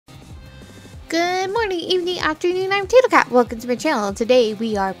Good morning, evening, afternoon, I'm Tato Cat. Welcome to my channel. Today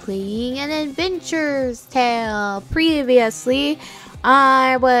we are playing an adventure's tale. Previously,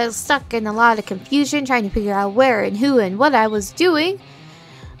 I was stuck in a lot of confusion trying to figure out where and who and what I was doing.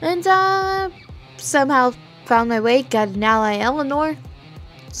 And somehow found my way, got an ally, Eleanor.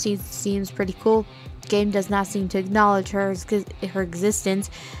 She seems pretty cool. Game does not seem to acknowledge her existence.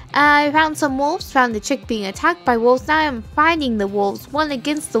 I found some wolves, found the chick being attacked by wolves. Now I'm fighting the wolves, one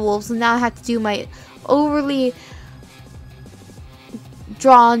against the wolves, and now I have to do my overly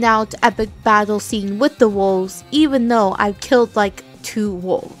drawn out epic battle scene with the wolves, even though I've killed like 2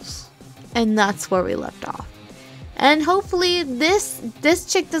 wolves. And that's where we left off. And hopefully this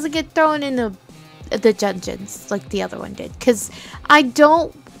chick doesn't get thrown in the dungeons like the other one did, because I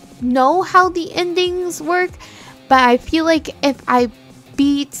don't know how the endings work, but I feel like if I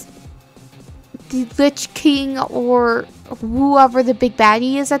beat the Lich King or whoever the big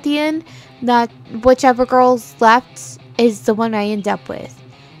baddie is at the end, that whichever girl's left is the one I end up with.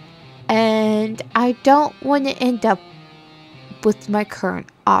 And I don't want to end up with my current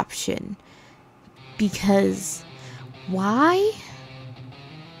option, because why?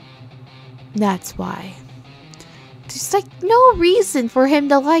 That's why. There's like no reason for him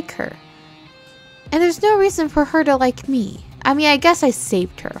to like her. And there's no reason for her to like me. I mean, I guess I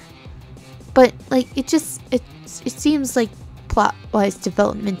saved her. But like it seems like plot-wise,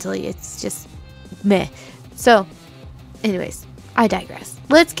 developmentally, it's just meh. So, anyways, I digress.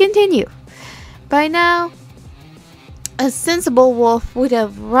 Let's continue. By now, a sensible wolf would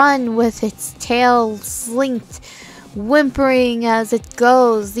have run with its tail slinked, whimpering as it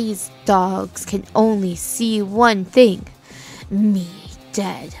goes. These dogs can only see one thing. Me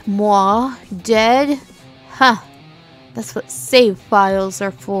dead. Moi dead? Huh. That's what save files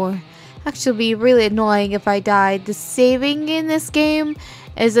are for. Actually, it'd be really annoying if I died. The saving in this game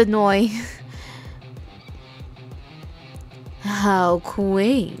is annoying. How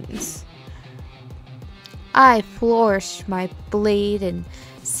quaint. I flourish my blade and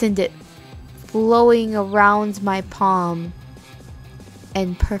send it flowing around my palm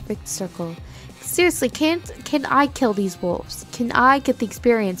in perfect circle. Seriously, can I kill these wolves? Can I get the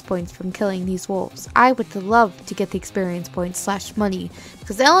experience points from killing these wolves? I would love to get the experience points / money,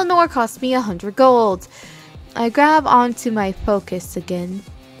 because Eleanor cost me 100 gold. I grab onto my focus again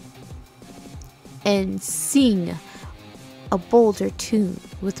and sing a bolder tune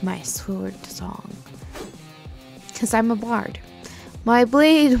with my sword song, because I'm a bard. My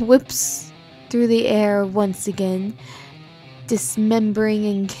blade whips through the air once again, dismembering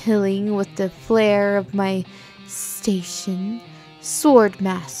and killing with the flair of my station, Sword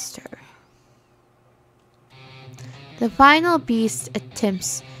Master. The final beast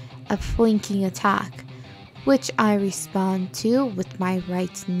attempts a flanking attack, which I respond to with my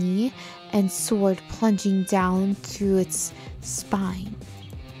right knee and sword plunging down through its spine.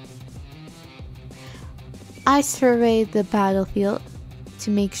 I survey the battlefield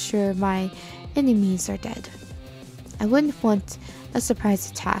to make sure my enemies are dead. I wouldn't want a surprise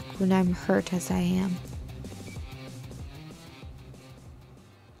attack when I'm hurt as I am.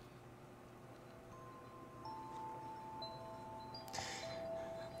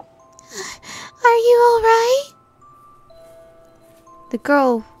 Are you alright? The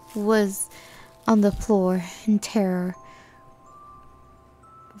girl was on the floor in terror.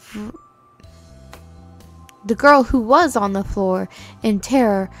 The girl who was on the floor in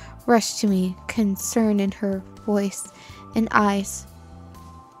terror rushed to me, concern in her voice and eyes.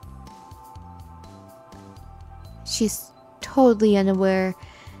 She's totally unaware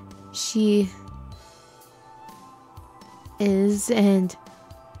she is and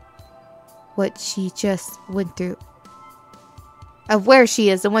what she just went through. Of where she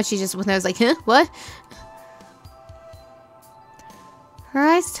is and what she just went through. I was like, huh? What? Her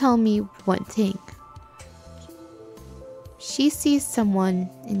eyes tell me one thing. She sees someone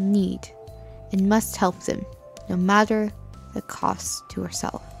in need and must help them, no matter the cost to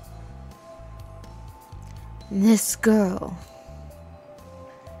herself. This girl.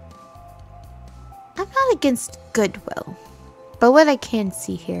 I'm not against goodwill, but what I can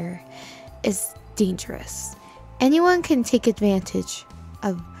see here is dangerous. Anyone can take advantage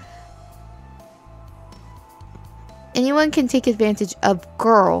of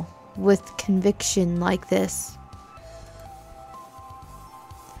girl with conviction like this.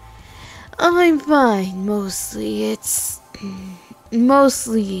 I'm fine, mostly. It's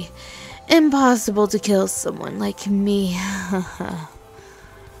mostly impossible to kill someone like me.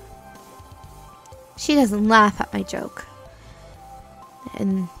 She doesn't laugh at my joke,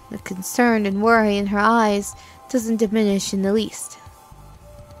 and the concern and worry in her eyes doesn't diminish in the least.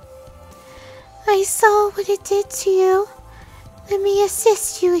 I saw what it did to you. Let me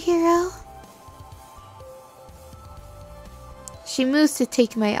assist you, hero. She moves to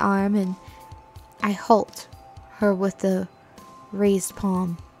take my arm, and I halt her with a raised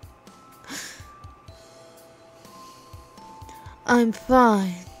palm. I'm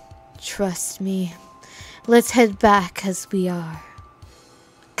fine. Trust me. Let's head back as we are.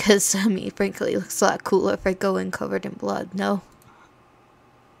 'Cause, I mean, frankly, it looks a lot cooler if I go in covered in blood, no?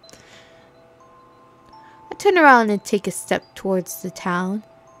 I turn around and take a step towards the town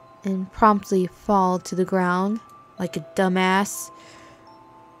and promptly fall to the ground like a dumbass.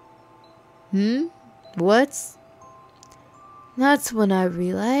 What? That's when I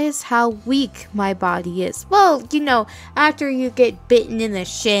realize how weak my body is. Well, you know, after you get bitten in the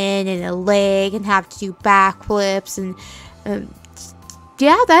shin and the leg and have to do backflips and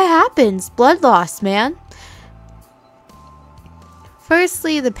yeah, that happens. Blood loss, man.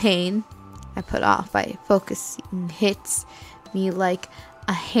 Firstly, the pain I put off by focusing hits me like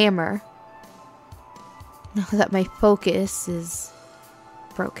a hammer. Now that my focus is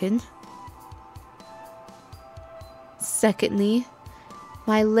broken. Secondly,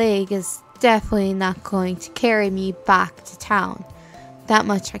 my leg is definitely not going to carry me back to town. That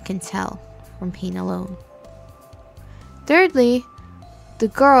much I can tell from pain alone. Thirdly, the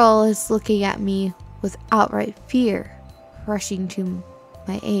girl is looking at me with outright fear, rushing to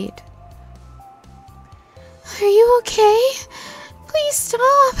my aid. Are you okay? Please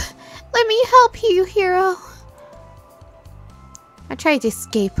stop. Let me help you, hero. I tried to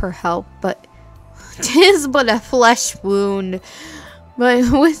escape her help, but 'tis but a flesh wound.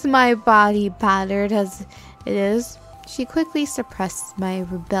 But with my body battered as it is, she quickly suppressed my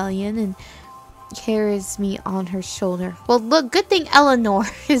rebellion and carries me on her shoulder. Well, look, good thing Eleanor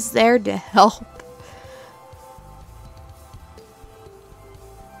is there to help.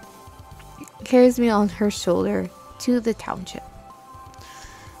 Carries me on her shoulder to the township.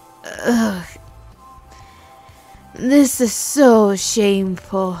 Ugh. This is so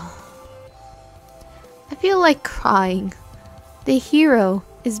shameful. I feel like crying. The hero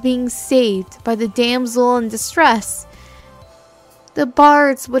is being saved by the damsel in distress. The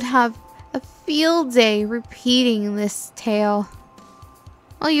bards would have a field day repeating this tale.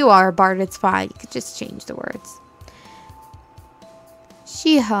 Well, you are a bard, it's fine. You could just change the words.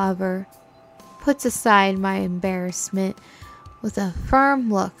 She, however, puts aside my embarrassment with a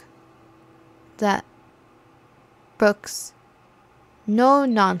firm look that brooks no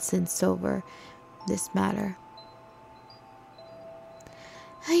nonsense over this matter.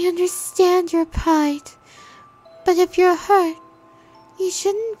 I understand your plight, but if you're hurt, you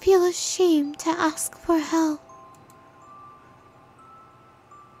shouldn't feel ashamed to ask for help.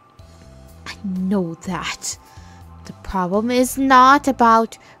 I know that. The problem is not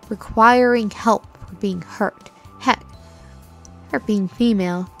about requiring help for being hurt. Heck, her being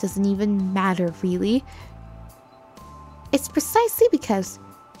female doesn't even matter really. It's precisely because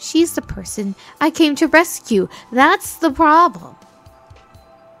she's the person I came to rescue. That's the problem.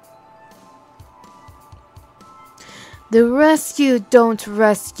 The rescue don't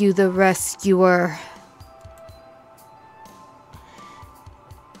rescue the rescuer.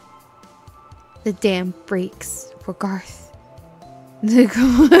 The dam breaks for Garth. They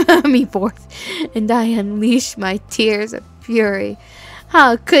call me forth, and I unleash my tears of fury.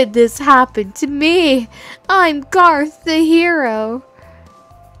 How could this happen to me? I'm Garth, the hero.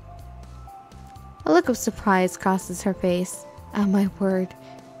 A look of surprise crosses her face at my word,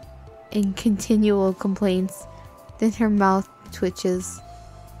 in continual complaints. Then her mouth twitches.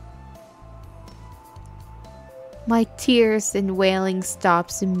 My tears and wailing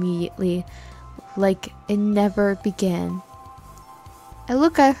stops immediately, like it never began. I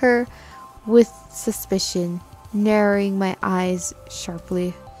look at her with suspicion, narrowing my eyes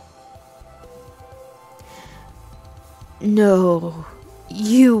sharply. No,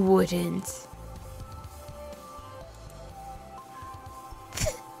 you wouldn't.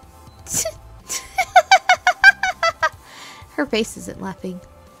 Her face isn't laughing.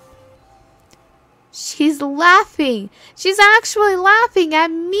 She's laughing. She's actually laughing at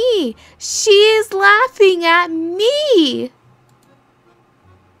me. She is laughing at me.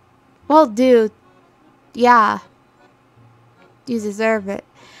 Well, dude. Yeah. You deserve it.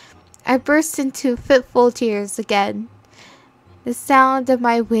 I burst into fitful tears again. The sound of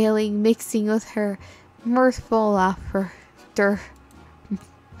my wailing mixing with her mirthful laughter.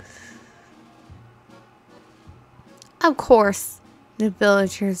 Of course, the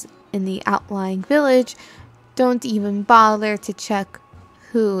villagers in the outlying village don't even bother to check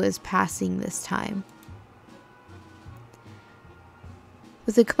who is passing this time.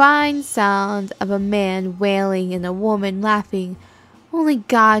 with the combined sound of a man wailing and a woman laughing. Only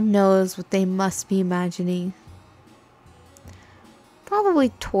God knows what they must be imagining. Probably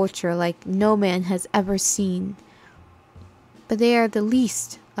torture like no man has ever seen. But they are the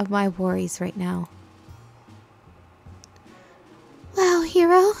least of my worries right now. Wow,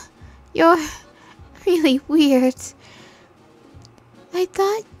 hero, you're really weird. I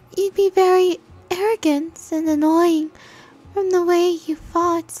thought you'd be very arrogant and annoying from the way you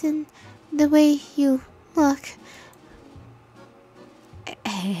fought and the way you look.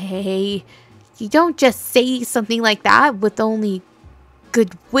 Hey, you don't just say something like that with only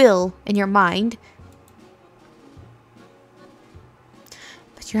goodwill in your mind.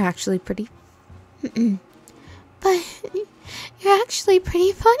 But you're actually pretty... But you're actually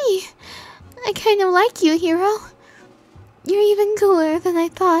pretty funny. I kind of like you, hero. You're even cooler than I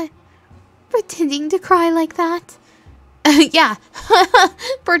thought. Pretending to cry like that. Yeah,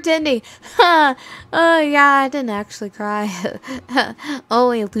 pretending. Oh yeah, I didn't actually cry.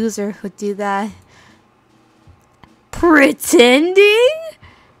 Only a loser would do that. Pretending?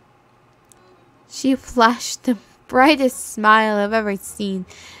 She flashed the brightest smile I've ever seen,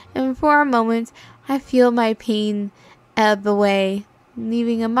 and for a moment I feel my pain ebb away,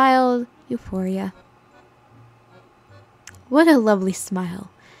 leaving a mild euphoria. What a lovely smile.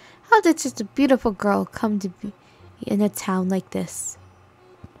 How did such a beautiful girl come to be in a town like this?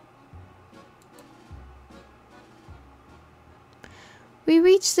 We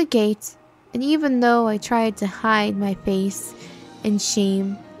reached the gate, and even though I tried to hide my face in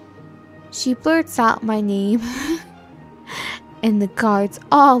shame, she blurts out my name, and the guards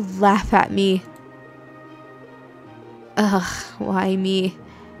all laugh at me. Ugh, why me?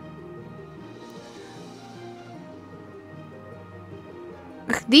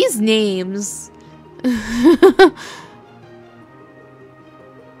 These names.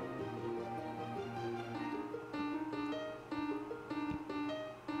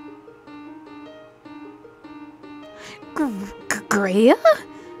 Greya?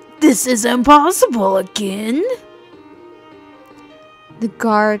 This is impossible again. The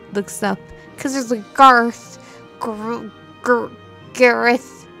guard looks up because there's a Garth.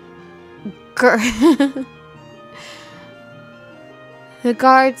 Gareth. The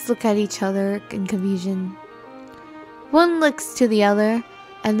guards look at each other in confusion. One looks to the other,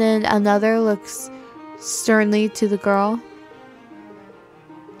 and then another looks sternly to the girl.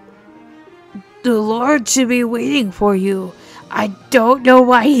 The Lord should be waiting for you. I don't know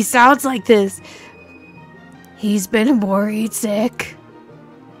why he sounds like this. He's been worried sick.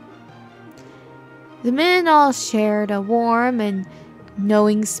 The men all shared a warm and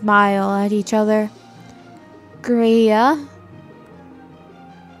knowing smile at each other. Greya.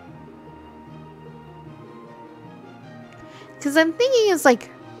 Because I'm thinking it's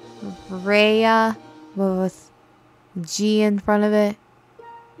like Rhea with G in front of it.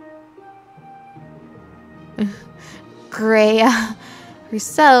 Greya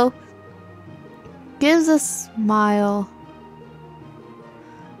herself gives a smile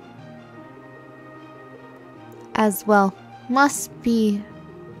as well. Must be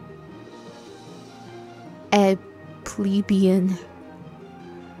a plebeian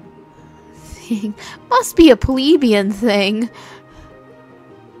thing. Must be a plebeian thing.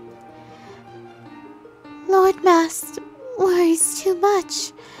 Lord Mast worries too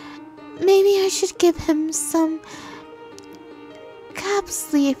much. Maybe I should give him some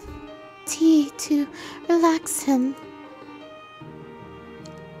calf's leaf tea to relax him.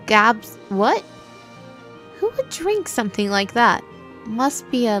 Gabs, what? Who would drink something like that? Must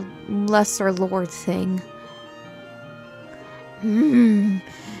be a lesser lord thing.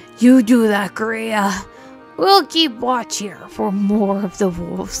 You do that, Greya. We'll keep watch here for more of the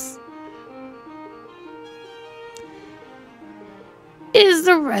wolves. Is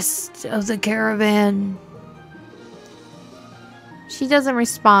the rest of the caravan? She doesn't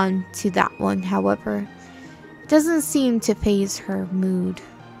respond to that one, however. It doesn't seem to faze her mood.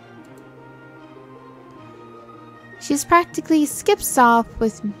 She's practically skips off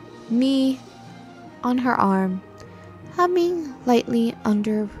with me on her arm, humming lightly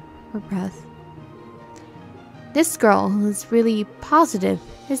under her breath. This girl is really positive,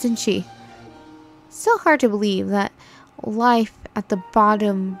 isn't she? Still hard to believe that life at the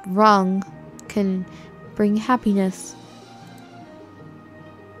bottom rung can bring happiness.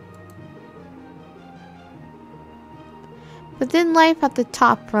 But then life at the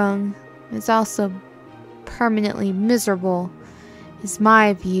top rung is also permanently miserable. Is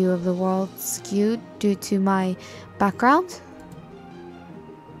my view of the world skewed due to my background?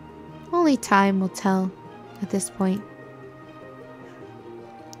 Only time will tell at this point.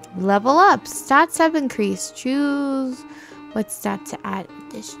 Level up. Stats have increased. Choose what stat to add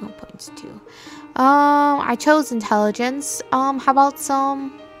additional points to. I chose intelligence. How about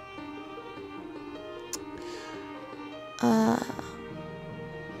some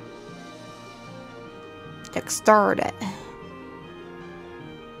dexterity.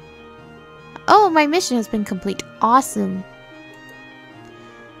 Oh, my mission has been complete. Awesome.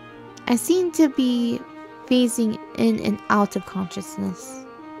 I seem to be phasing in and out of consciousness.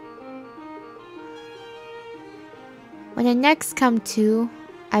 When I next come to,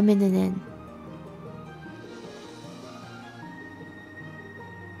 I'm in an inn.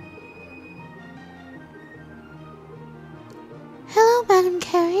 Hello, Madam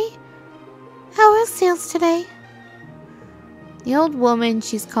Carey. How are sales today? The old woman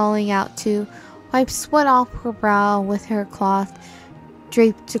she's calling out to wipes sweat off her brow with her cloth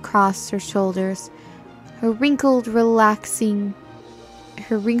draped across her shoulders, her wrinkles relaxing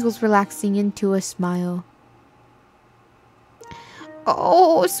into a smile.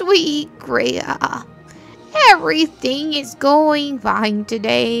 Oh, sweet Greya. Everything is going fine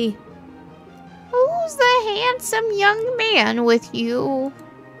today. Who's the handsome young man with you?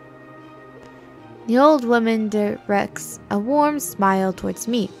 The old woman directs a warm smile towards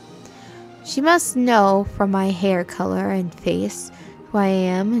me. She must know from my hair color and face who I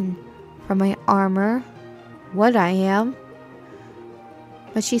am, and from my armor what I am.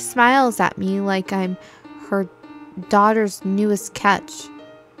 But she smiles at me like I'm her daughter's newest catch.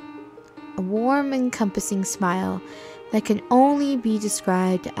 A warm, encompassing smile that can only be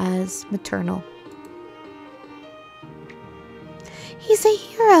described as maternal. He's a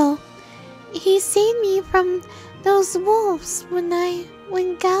hero. He saved me from those wolves when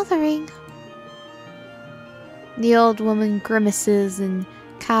gathering. The old woman grimaces and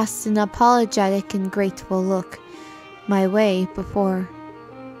casts an apologetic and grateful look my way before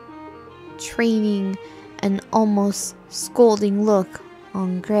training an almost scolding look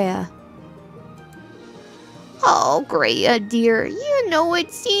on Greya. Oh, Greya, dear, you know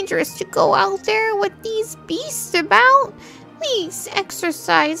it's dangerous to go out there with these beasts about. Please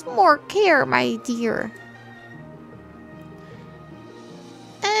exercise more care, my dear.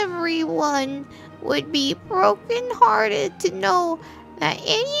 Everyone would be broken-hearted to know that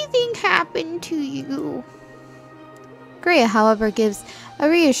anything happened to you. Greya, however, gives a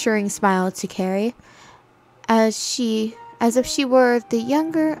reassuring smile to Carrie, as if she were the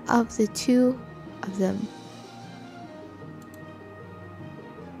younger of the two of them.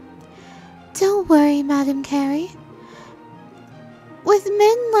 Don't worry, Madam Carey. With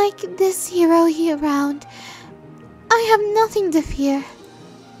men like this hero here around, I have nothing to fear.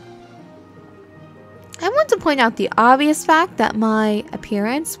 I want to point out the obvious fact that my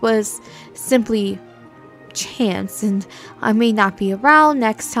appearance was simply chance, and I may not be around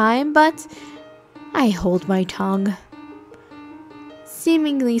next time, but I hold my tongue.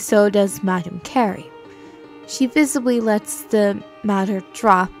 Seemingly so does Madam Carey. She visibly lets the matter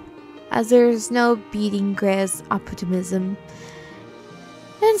drop, as there is no beating Greya's optimism,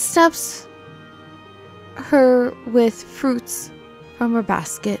 and stuffs her with fruits from her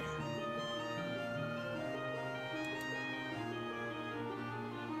basket.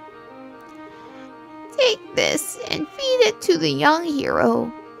 Take this and feed it to the young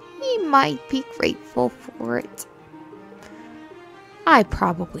hero. He might be grateful for it. I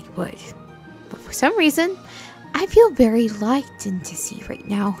probably would, but for some reason, I feel very light and dizzy right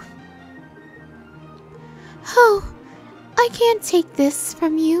now. Oh, I can't take this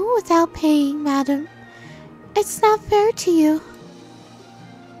from you without paying, madam. It's not fair to you.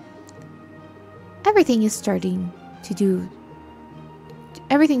 Everything's starting to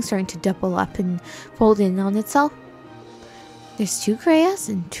double up and fold in on itself. There's 2 Greyas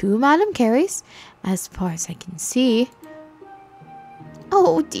and 2 Madam Careys, as far as I can see.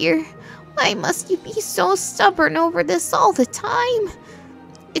 Oh dear, why must you be so stubborn over this all the time?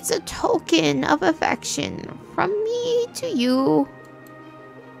 It's a token of affection from me to you.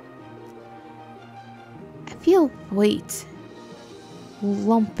 I feel weight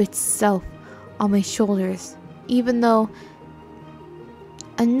lump itself on my shoulders, even though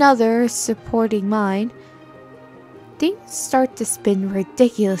another supporting mine. Things start to spin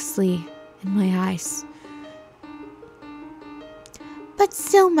ridiculously in my eyes. But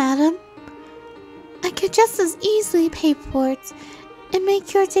still, madam, I could just as easily pay for it and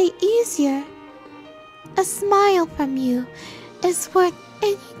make your day easier. A smile from you is worth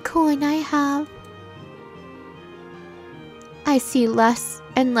any coin I have. I see less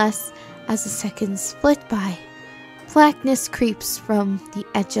and less as the seconds flit by. Blackness creeps from the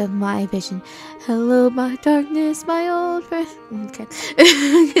edge of my vision. Hello, my darkness, my old friend. Okay.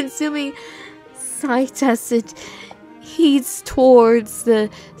 Consuming sight as it heads towards the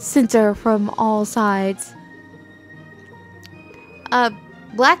center from all sides.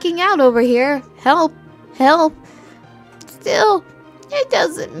 Blacking out over here. Help. Help. Still, it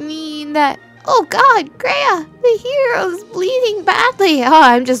doesn't mean that... Oh God, Greya, the hero's bleeding badly. Oh,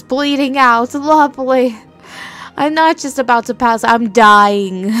 I'm just bleeding out. Lovely. I'm not just about to pass, I'm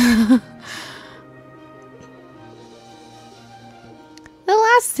dying. The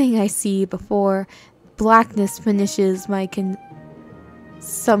last thing I see before blackness finishes my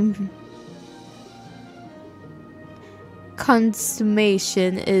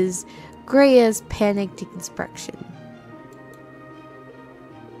consummation is Greya's panicked expression.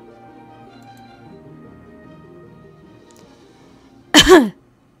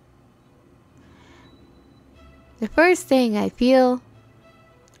 The first thing I feel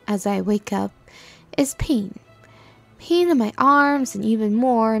as I wake up is pain. Pain in my arms and even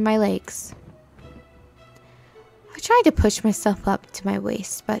more in my legs. I tried to push myself up to my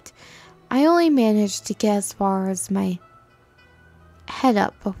waist, but I only managed to get as far as my head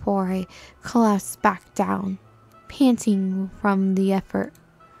up before I collapsed back down, panting from the effort.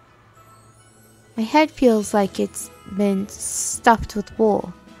 My head feels like it's been stuffed with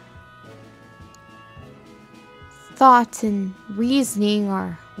wool. Thought and reasoning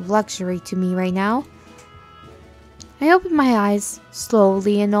are luxury to me right now. I open my eyes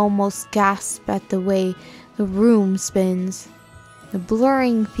slowly and almost gasp at the way the room spins. The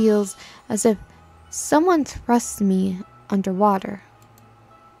blurring feels as if someone thrust me underwater.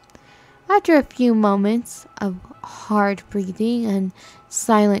 After a few moments of hard breathing and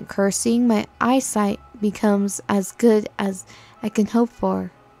silent cursing, my eyesight becomes as good as I can hope for,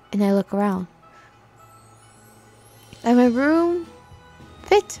 and I look around. Am I room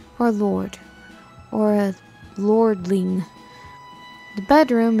fit for a lord or a lordling? The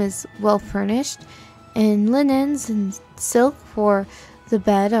bedroom is well furnished, and linens and silk for the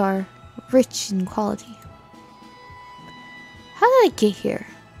bed are rich in quality. How did I get here?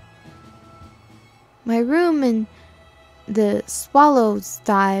 My room in the Swallow's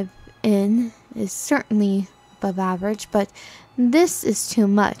Dive Inn is certainly above average, but this is too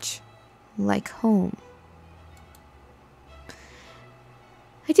much like home.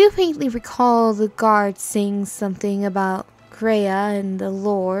 I do faintly recall the guard saying something about Greya and the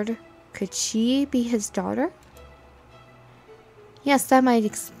Lord. Could she be his daughter? Yes, that might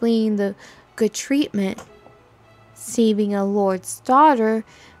explain the good treatment. Saving a lord's daughter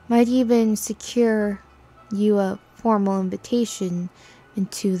might even secure you a formal invitation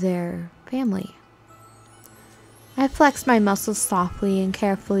into their family. I flex my muscles softly and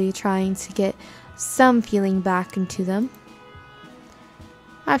carefully, trying to get some feeling back into them.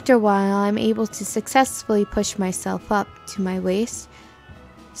 After a while, I'm able to successfully push myself up to my waist,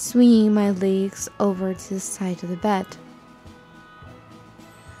 swinging my legs over to the side of the bed.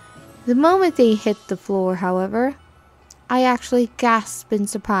 The moment they hit the floor, however, I actually gasp in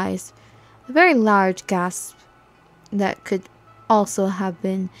surprise. A very large gasp that could also have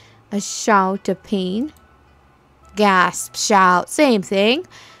been a shout of pain. Gasp, shout, same thing.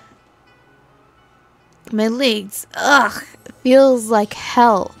 My legs, feels like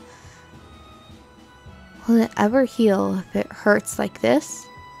hell. Will it ever heal if it hurts like this?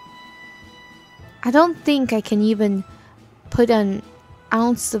 I don't think I can even put an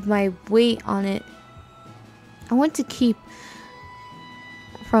ounce of my weight on it. I want to keep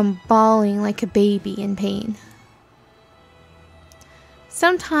from bawling like a baby in pain.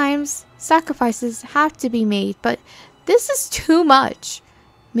 Sometimes sacrifices have to be made, but this is too much.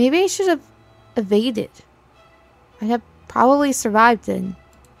 Maybe I should have evaded. I'd have probably survived then.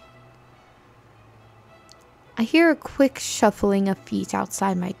 I hear a quick shuffling of feet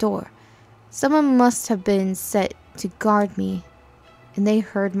outside my door. Someone must have been set to guard me, and they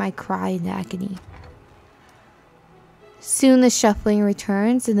heard my cry in agony. Soon the shuffling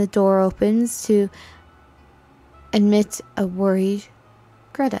returns and the door opens to admit a worried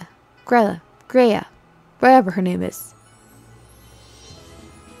Greya, whatever her name is.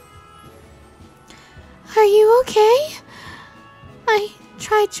 Are you okay? I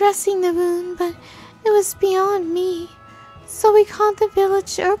tried dressing the wound, but it was beyond me. So we called the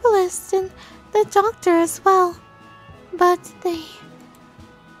village herbalist and the doctor as well. But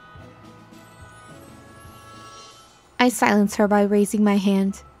I silence her by raising my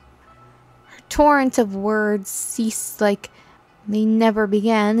hand. Her torrent of words cease like they never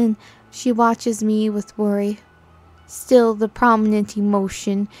began, and she watches me with worry, still the prominent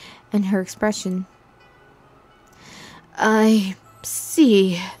emotion in her expression. I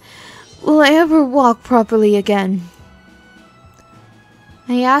see. Will I ever walk properly again?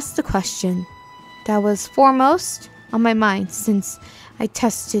 I asked the question that was foremost on my mind since I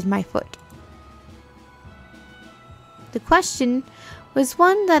tested my foot. The question was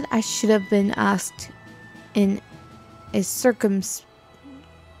one that I should have been asked in a circumspect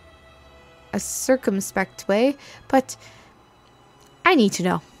way, but I need to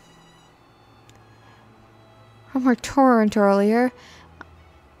know. From her torrent earlier,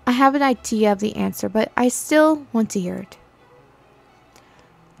 I have an idea of the answer, but I still want to hear it.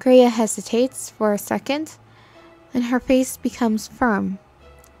 Greya hesitates for a second, and her face becomes firm,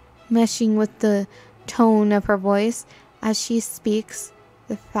 meshing with the tone of her voice as she speaks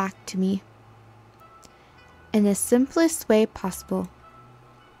the fact to me in the simplest way possible.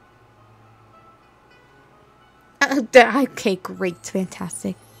 Okay, great,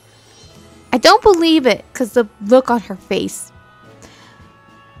 fantastic. I don't believe it because the look on her face.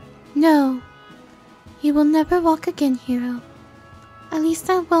 No, you will never walk again, hero. At least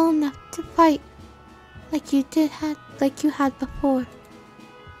I'm well enough to fight like you had before.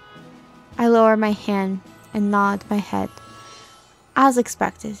 I lower my hand and nod my head. As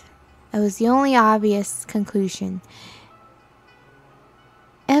expected, it was the only obvious conclusion.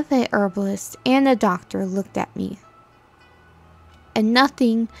 Every herbalist and a doctor looked at me, and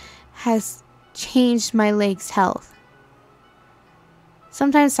nothing has changed my leg's health.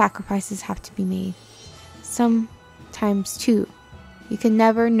 Sometimes sacrifices have to be made. Sometimes too, you can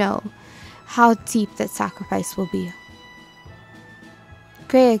never know how deep that sacrifice will be.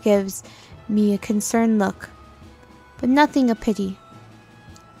 Greya gives me a concerned look, but nothing of pity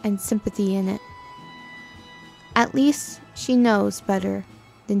and sympathy in it. At least she knows better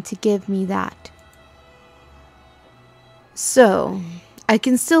than to give me that. So, I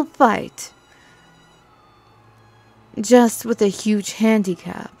can still fight, just with a huge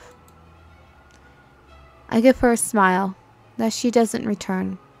handicap. I give her a smile that she doesn't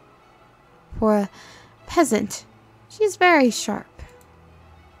return. For a peasant, she's very sharp.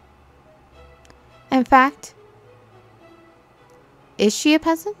 In fact, is she a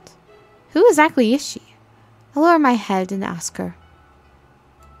peasant? Who exactly is she? I lower my head and ask her.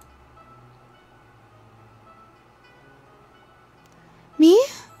 Me?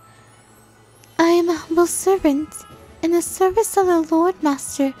 I am a humble servant in the service of the Lord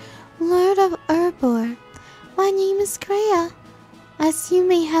Master, Lord of Urbor. My name is Greya, as you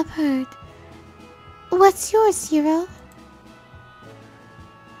may have heard. What's yours, hero?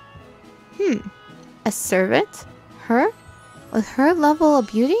 A servant? Her? With her level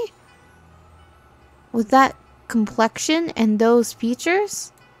of beauty? With that complexion and those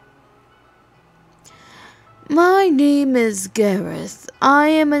features? My name is Garth. I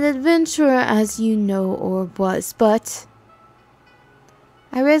am an adventurer, as you know or was, but...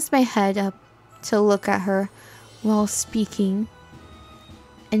 I raised my head up to look at her while speaking,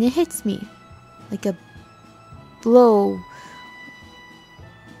 and it hits me like a blow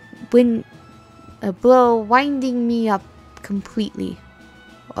winding me up completely.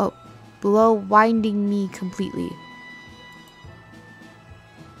 Oh, blow winding me completely.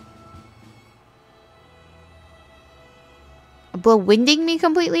 A blow winding me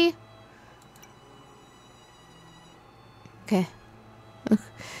completely? Okay.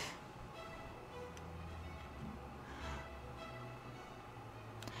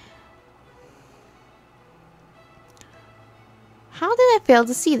 How did I fail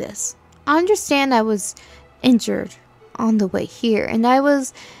to see this? I understand I was injured on the way here, and I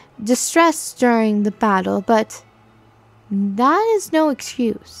was distressed during the battle, but that is no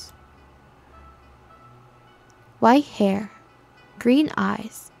excuse. White hair, green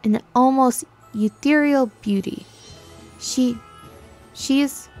eyes, and an almost ethereal beauty. She's...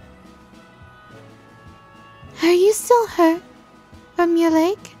 Are you still hurt from your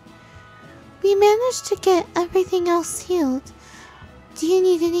leg? We managed to get everything else healed. Do you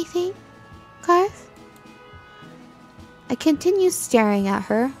need anything, Garth? I continue staring at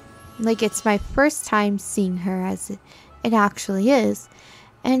her, like it's my first time seeing her as it actually is,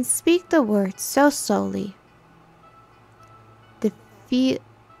 and speak the words so slowly.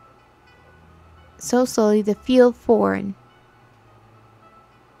 So slowly they feel foreign.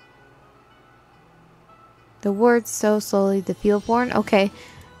 The words so slowly they feel foreign? Okay.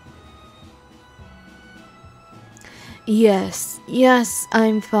 Yes,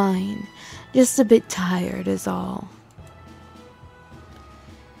 I'm fine. Just a bit tired is all.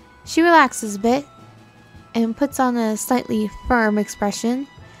 She relaxes a bit and puts on a slightly firm expression.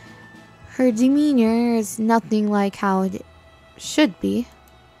 Her demeanor is nothing like how it should be.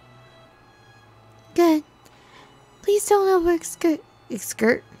 Good. Please don't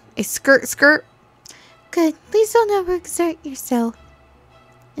skirt. Good. Please don't overexert yourself.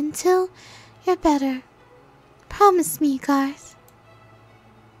 Until you're better. Promise me, Garth.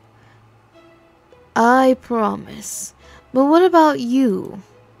 I promise. But what about you?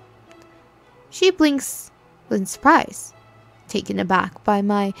 She blinks in surprise, taken aback by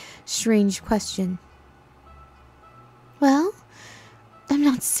my strange question. Well, I'm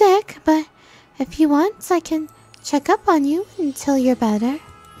not sick, but if you want, I can check up on you until you're better.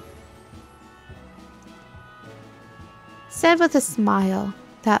 Said with a smile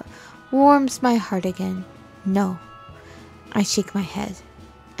that warms my heart again. No. I shake my head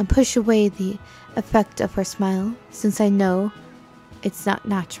and push away the effect of her smile, since I know it's not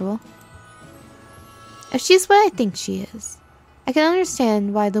natural. If she's what I think she is, I can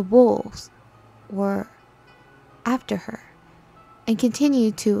understand why the wolves were after her and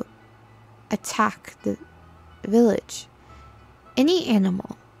continue to attack the village. Any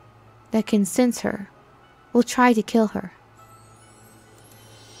animal that can sense her will try to kill her.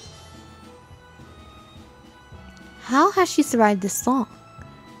 How has she survived this long?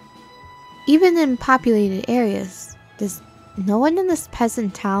 Even in populated areas, does no one in this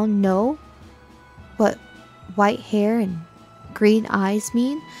peasant town know what white hair and green eyes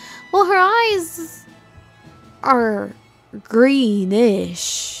mean? Well, her eyes are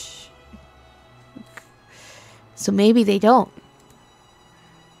greenish, so maybe they don't.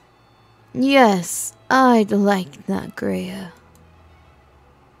 Yes, I'd like that, Greya.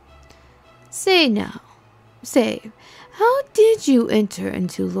 Say now, how did you enter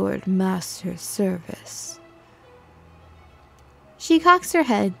into Lord Master's service? She cocks her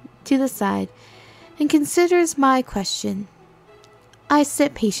head to the side and considers my question. I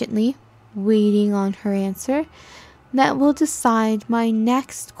sit patiently, waiting on her answer that will decide my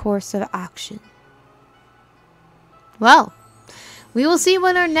next course of action. Well, we will see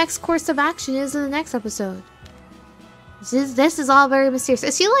what our next course of action is in the next episode. This is all very mysterious.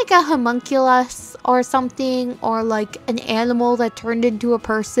 Is she like a homunculus or something? Or like an animal that turned into a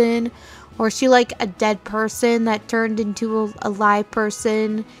person? Or is she like a dead person that turned into a live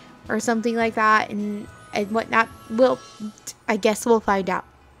person? Or something like that and whatnot? I guess we'll find out.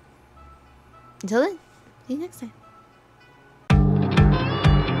 Until then, see you next time.